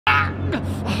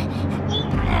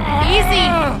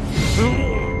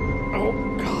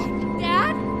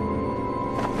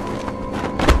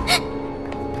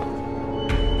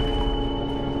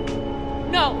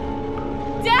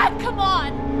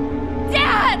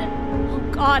Oh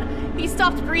God, he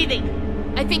stopped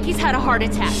breathing. I think he's had a heart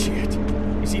attack. Shit.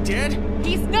 Is he dead?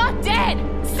 He's not dead!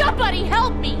 Somebody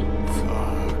help me!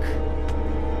 Fuck.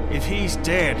 If he's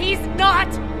dead... He's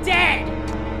not dead!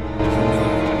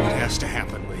 What has to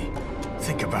happen, Lee?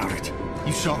 Think about it.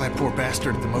 You saw that poor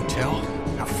bastard at the motel?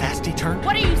 How fast he turned?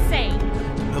 What are you saying?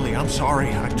 Lily, I'm sorry.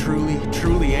 I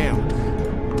truly am.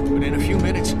 But in a few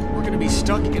minutes, we're gonna be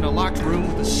stuck in a locked room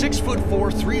with a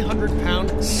 6'4",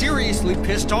 300-pound, seriously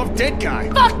pissed off dead guy.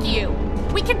 Fuck you!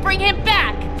 We can bring him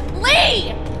back!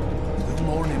 Lee! We'll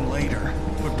mourn him later.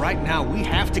 But right now, we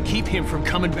have to keep him from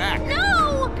coming back.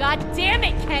 No! God damn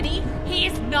it, Kenny!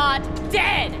 He's not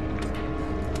dead!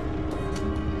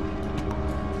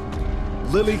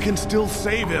 Lily can still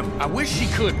save him. I wish she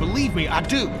could, believe me, I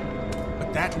do.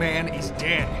 But that man is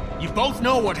dead. You both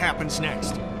know what happens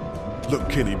next. Look,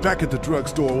 Kenny, back at the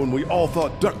drugstore when we all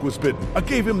thought Duck was bitten, I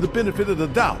gave him the benefit of the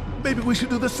doubt. Maybe we should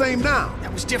do the same now.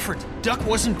 That was different. Duck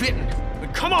wasn't bitten.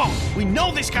 But come on, we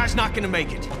know this guy's not gonna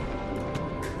make it.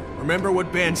 Remember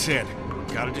what Ben said.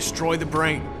 Gotta destroy the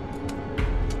brain.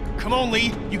 Come on,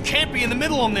 Lee. You can't be in the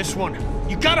middle on this one.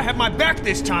 You gotta have my back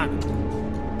this time.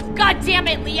 God damn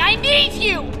it, Lee, I need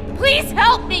you! Please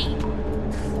help me!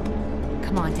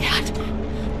 Come on, Dad.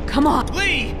 Come on.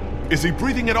 Lee! Is he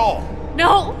breathing at all?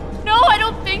 No, I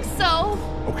don't think so.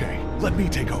 Okay, let me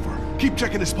take over. Keep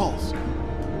checking his pulse.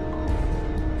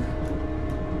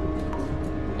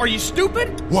 Are you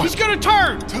stupid? One, He's gonna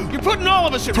turn! 2, You're putting all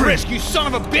of us at 3, risk, you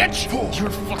son of a bitch! 4. You're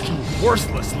fucking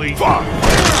worthless, Lee. 5.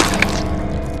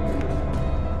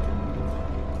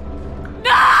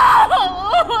 No!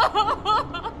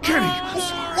 Kenny,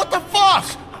 what the fuck?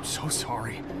 I'm so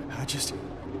sorry.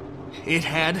 It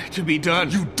had to be done.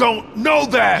 You don't know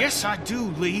that! Yes, I do,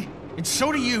 Lee. And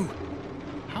so do you.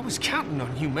 I was counting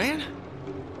on you, man.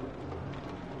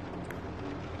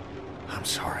 I'm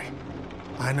sorry.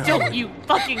 I know. Don't you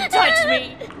fucking touch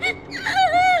me!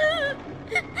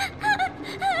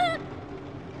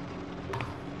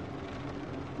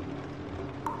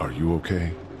 Are you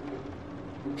okay?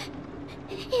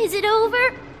 Is it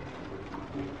over?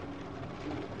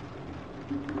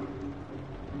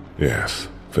 Yes,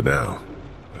 for now.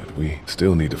 But we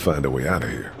still need to find a way out of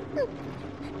here.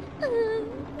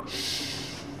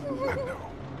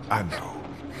 I know.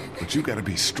 But you gotta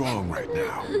be strong right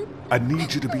now. I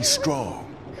need you to be strong.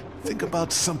 Think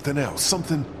about something else,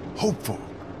 something hopeful.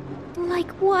 Like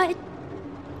what?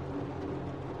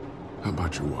 How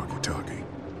about your walkie-talkie?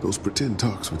 Those pretend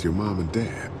talks with your mom and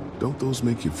dad. Don't those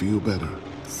make you feel better?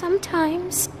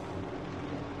 Sometimes.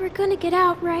 We're gonna get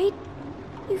out, right?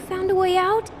 You found a way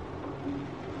out?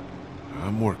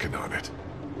 I'm working on it.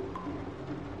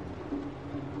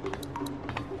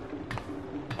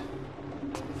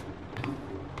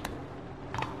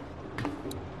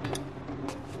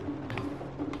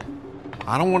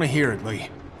 I don't want to hear it, Lee.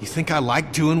 You think I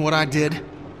like doing what I did?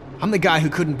 I'm the guy who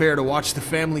couldn't bear to watch the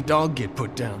family dog get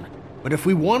put down. But if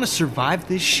we want to survive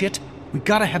this shit, we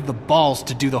gotta have the balls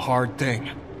to do the hard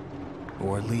thing.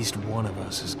 Or at least one of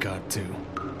us has got to.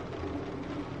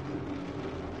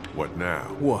 What now?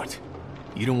 What?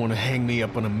 You don't want to hang me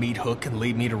up on a meat hook and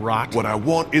leave me to rot? What I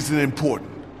want isn't important.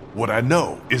 What I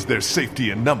know is there's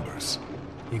safety in numbers.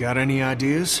 You got any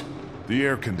ideas? The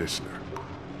air conditioner.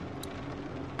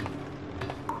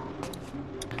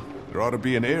 There ought to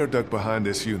be an air duct behind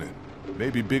this unit.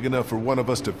 Maybe big enough for one of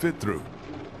us to fit through.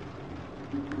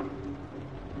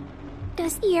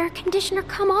 Does the air conditioner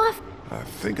come off? I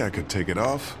think I could take it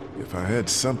off if I had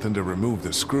something to remove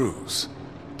the screws.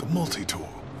 The multi-tool.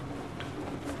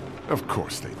 Of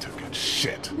course they took it.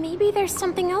 Shit. Maybe there's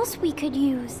something else we could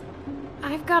use.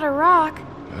 I've got a rock.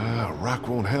 A rock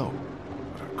won't help.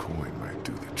 But a coin might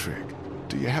do the trick.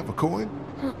 Do you have a coin?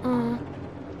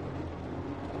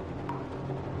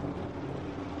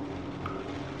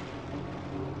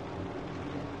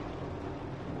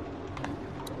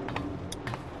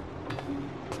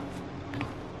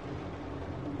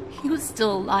 He was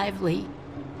still alive, Lee.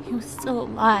 He was still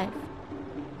alive.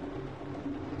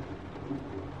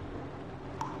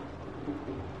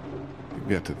 You've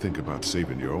got to think about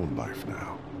saving your own life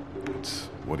now. That's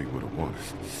what he would have wanted.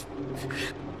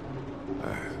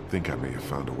 I think I may have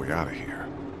found a way out of here.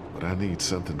 But I need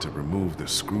something to remove the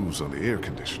screws on the air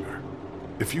conditioner.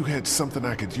 If you had something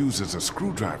I could use as a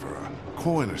screwdriver, a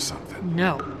coin or something.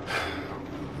 No.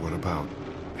 What about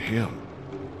him?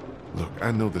 Look,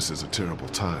 I know this is a terrible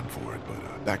time for it,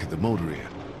 but back at the motor inn,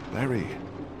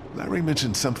 Larry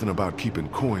mentioned something about keeping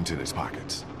coins in his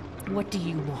pockets. What do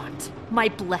you want? My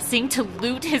blessing to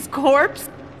loot his corpse?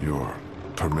 Your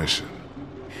permission.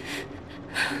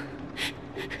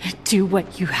 Do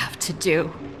what you have to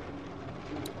do.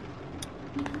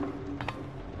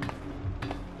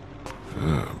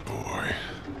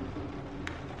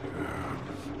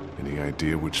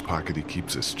 idea which pocket he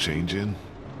keeps his change in?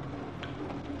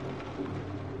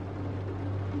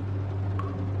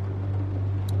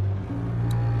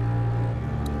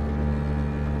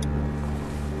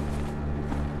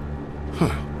 Huh.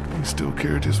 He still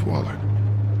carried his wallet.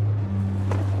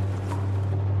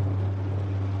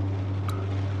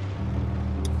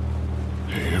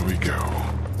 Here we go.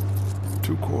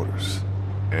 2 quarters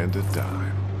and a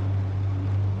dime.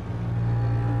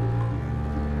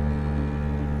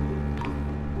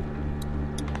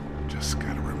 Just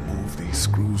gotta remove these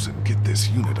screws and get this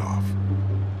unit off.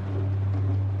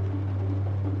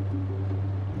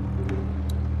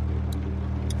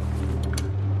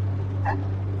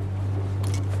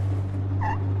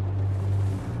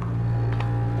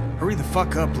 Hurry the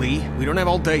fuck up, Lee. We don't have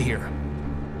all day here.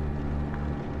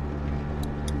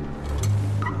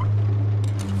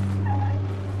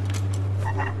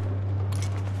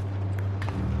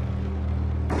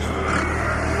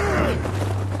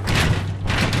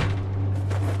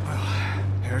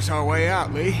 There's our way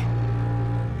out, Lee.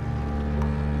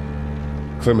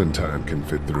 Clementine can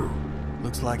fit through.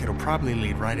 Looks like it'll probably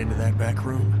lead right into that back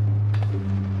room.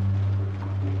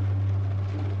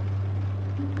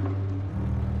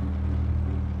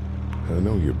 I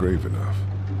know you're brave enough.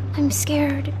 I'm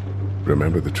scared.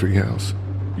 Remember the treehouse?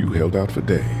 You held out for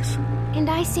days. And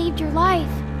I saved your life.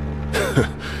 Yeah,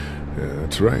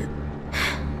 that's right.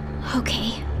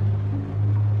 Okay.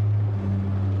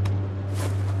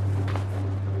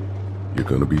 You're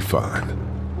gonna be fine.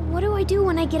 What do I do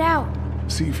when I get out?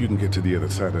 See if you can get to the other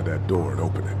side of that door and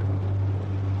open it.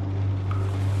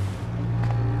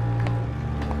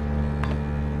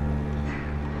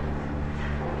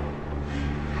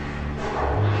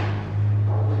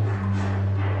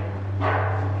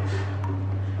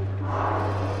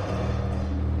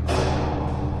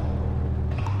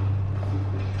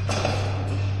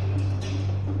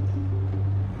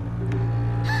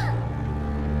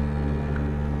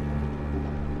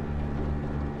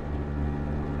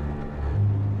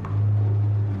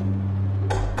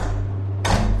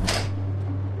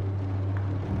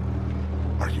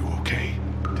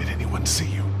 See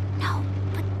you. No,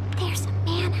 but there's a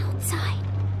man outside.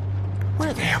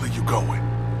 Where the hell are you going?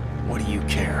 What do you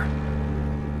care?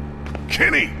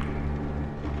 Kenny!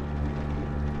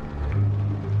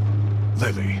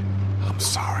 Lily, I'm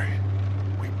sorry.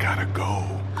 We gotta go.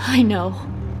 I know.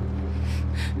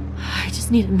 I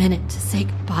just need a minute to say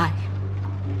goodbye.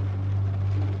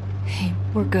 Hey,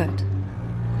 we're good.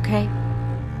 Okay?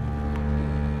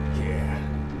 Yeah,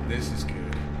 this is good.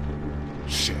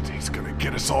 Shit, he's gonna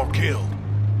get us all killed.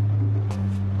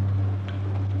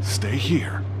 Stay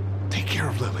here. Take care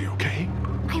of Lily, okay?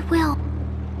 I will.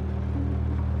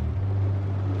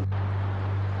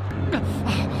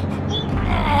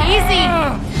 Easy!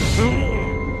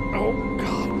 Oh,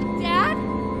 God. Dad?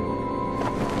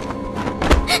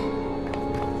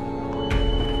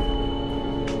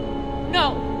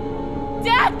 No!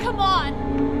 Dad, come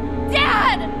on!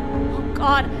 Dad! Oh,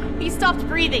 God, he stopped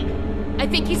breathing. I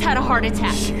think he's had a heart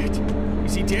attack. Shit.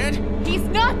 Is he dead? He's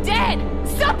not dead!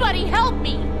 Somebody help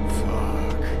me!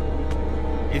 Fuck.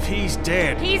 If he's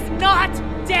dead... He's not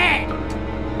dead!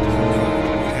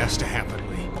 It has to happen,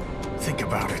 Lee. Think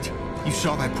about it. You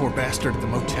saw that poor bastard at the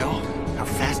motel? How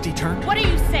fast he turned? What are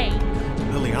you saying?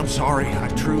 Lily, I'm sorry. I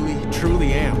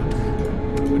truly am.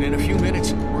 But in a few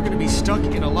minutes, we're gonna be stuck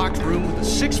in a locked room with a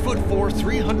 6'4",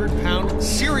 300-pound,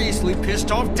 seriously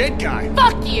pissed off dead guy.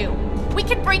 Fuck you! We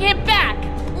can bring him back!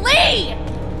 Lee!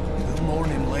 We'll mourn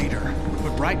him later.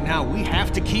 But right now, we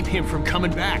have to keep him from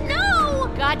coming back.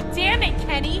 No! God damn it,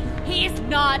 Kenny! He's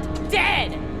not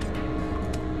dead!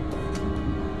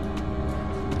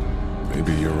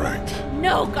 Maybe you're right.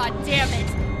 No, god damn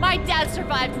it! My dad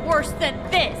survived worse than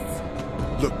this!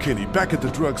 Look, Kenny, back at the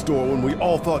drugstore when we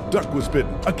all thought Duck was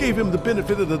bitten, I gave him the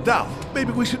benefit of the doubt.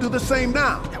 Maybe we should do the same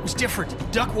now. That was different.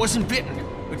 Duck wasn't bitten.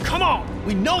 But come on!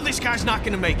 We know this guy's not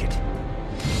gonna make it.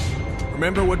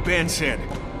 Remember what Ben said.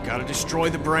 Gotta destroy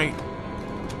the brain.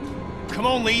 Come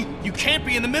on, Lee. You can't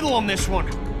be in the middle on this one.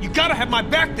 You gotta have my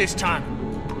back this time.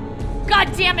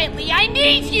 God damn it, Lee! I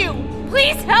need you!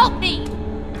 Please help me!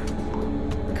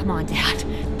 Come on, Dad.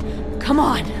 Come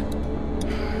on.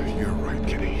 You're right,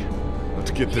 Kenny.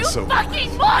 Let's get this You over.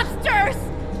 fucking monsters!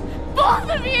 Both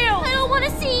of you! I don't want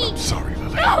to see. I'm sorry,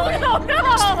 Lily. No! It's the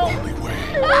only way.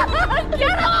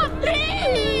 Get off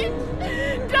me!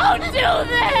 Don't do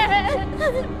this!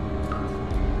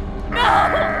 No!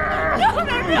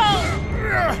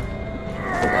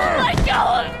 Let go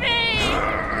of me!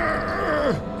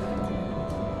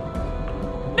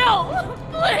 No!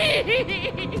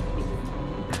 Please!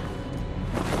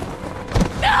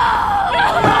 No!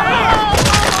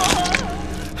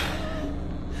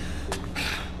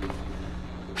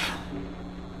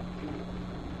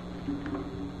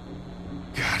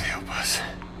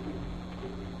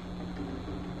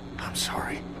 I'm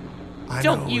sorry. I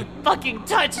Don't know you fucking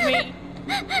touch me!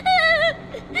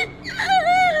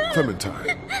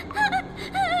 Clementine.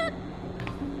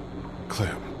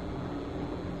 Clem.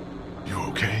 You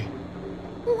okay?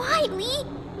 Why, Lee?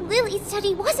 Lily said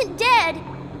he wasn't dead.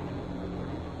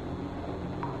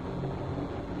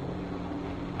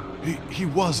 He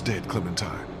was dead,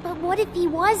 Clementine. But what if he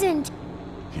wasn't?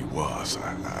 He was,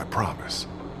 I promise.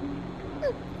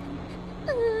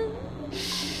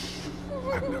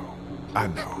 I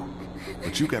know.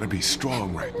 But you gotta be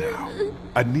strong right now.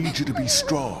 I need you to be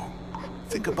strong.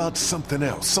 Think about something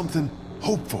else, something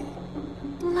hopeful.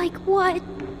 Like what?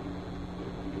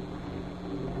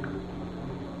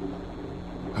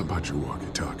 How about your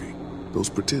walkie-talkie? Those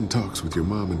pretend talks with your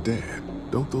mom and dad,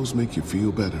 don't those make you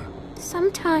feel better?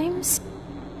 Sometimes.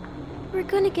 We're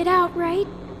gonna get out, right?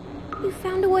 You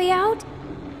found a way out?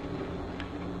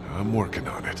 I'm working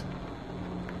on it.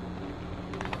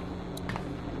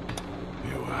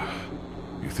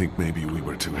 You think maybe we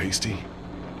were too hasty?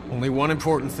 only one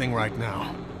important thing right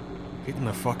now. Getting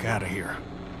the fuck out of here.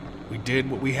 We did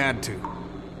what we had to.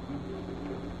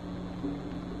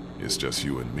 It's just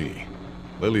you and me.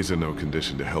 Lily's in no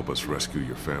condition to help us rescue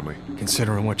your family.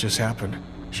 Considering what just happened,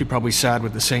 she'd probably side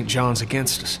with the St. John's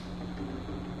against us.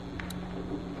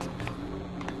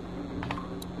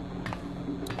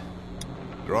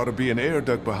 There ought to be an air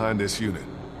duct behind this unit.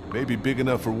 Maybe big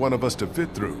enough for one of us to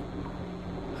fit through.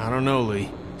 I don't know,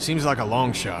 Lee. Seems like a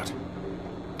long shot.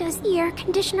 Does the air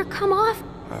conditioner come off?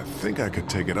 I think I could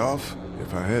take it off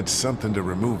if I had something to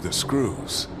remove the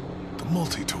screws. The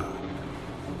multi-tool.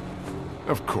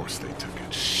 Of course they took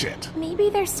it. Shit. Maybe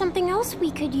there's something else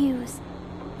we could use.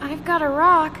 I've got a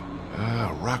rock.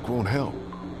 A rock won't help.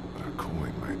 But a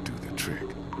coin might do the trick.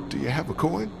 Do you have a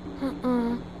coin?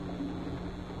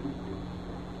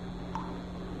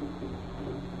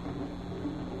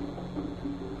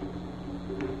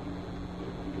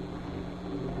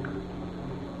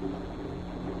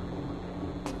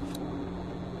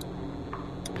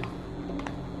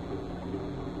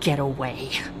 Get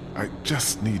away. I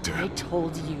just need I to...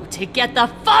 told you to get the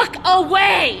fuck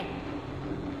away!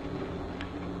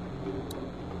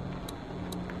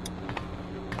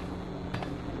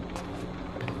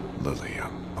 Lily,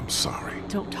 I'm sorry.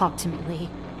 Don't talk to me, Lee.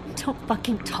 Don't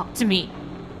fucking talk to me.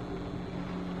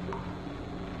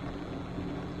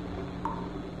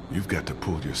 You've got to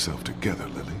pull yourself together,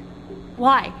 Lily.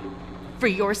 Why? For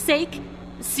your sake?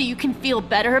 So you can feel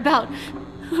better about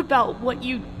what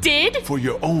you did? For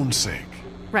your own sake.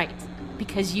 Right.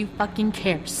 Because you fucking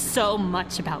care so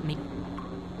much about me.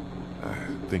 I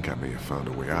think I may have found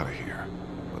a way out of here.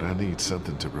 But I need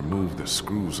something to remove the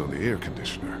screws on the air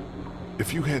conditioner.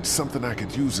 If you had something I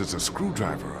could use as a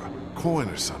screwdriver, a coin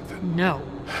or something. No.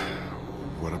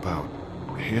 What about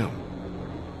him?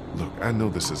 Look, I know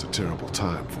this is a terrible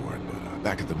time for it, but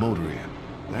back at the motor inn,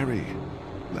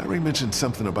 Larry mentioned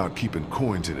something about keeping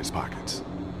coins in his pockets.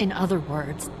 In other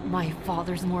words, my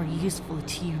father's more useful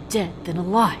to you dead than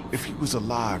alive. If he was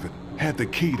alive and had the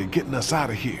key to getting us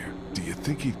out of here, do you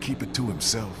think he'd keep it to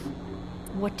himself?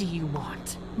 What do you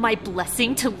want? My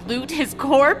blessing to loot his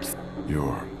corpse?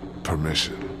 Your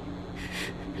permission.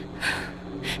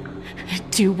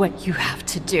 Do what you have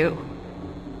to do.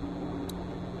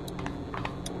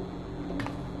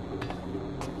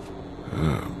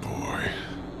 Oh, boy.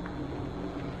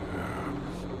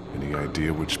 Any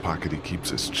idea which pocket he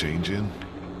keeps his change in?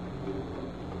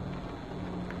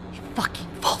 You fucking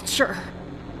vulture.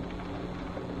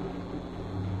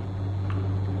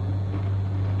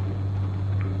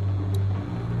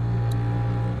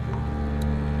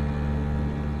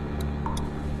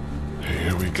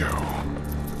 Here we go.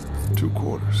 2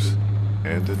 quarters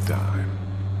and a dime.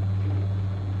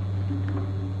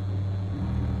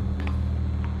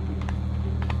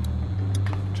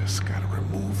 Just gotta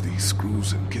remove these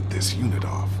screws and get this unit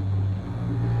off.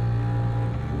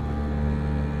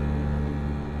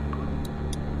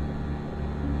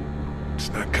 It's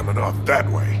not coming off that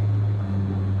way.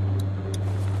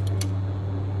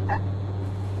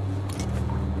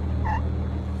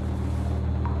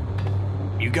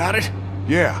 You got it?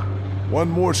 Yeah, one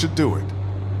more should do it.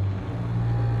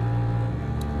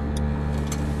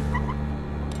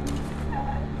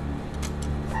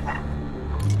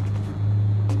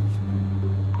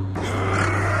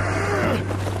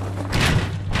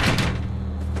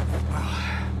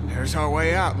 There's our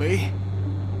way out, Lee.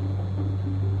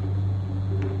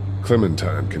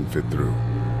 Clementine can fit through.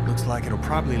 Looks like it'll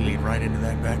probably lead right into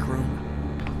that back room.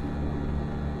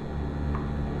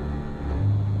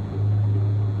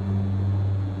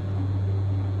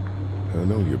 I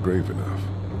know you're brave enough.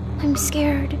 I'm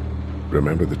scared.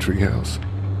 Remember the treehouse?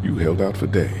 You held out for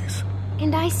days.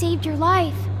 And I saved your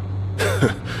life.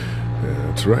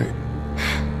 That's right.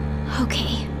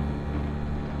 Okay.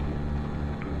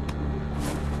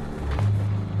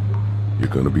 You're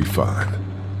gonna be fine.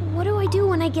 What do I do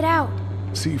when I get out?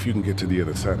 See if you can get to the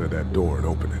other side of that door and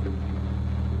open it.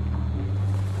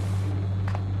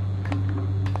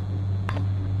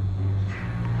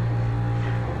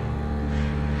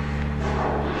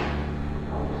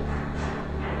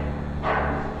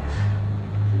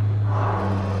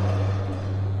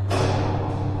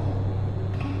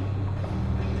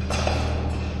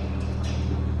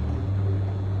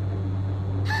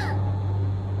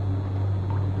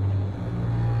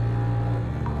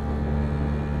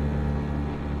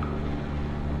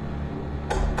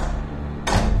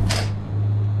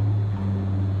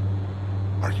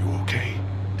 Are you okay?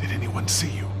 Did anyone see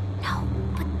you? No,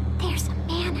 but there's a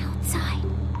man outside.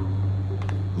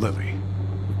 Lily,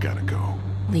 we gotta go.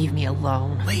 Leave me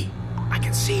alone. Lee, I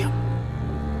can see him.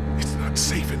 It's not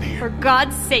safe in For here.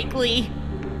 God's sake, Lee.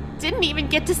 Didn't even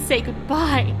get to say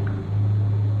goodbye.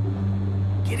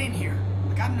 Get in here.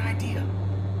 I got an idea.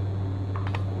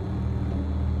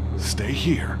 Stay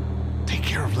here. Take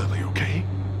care of Lily, okay?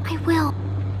 I will.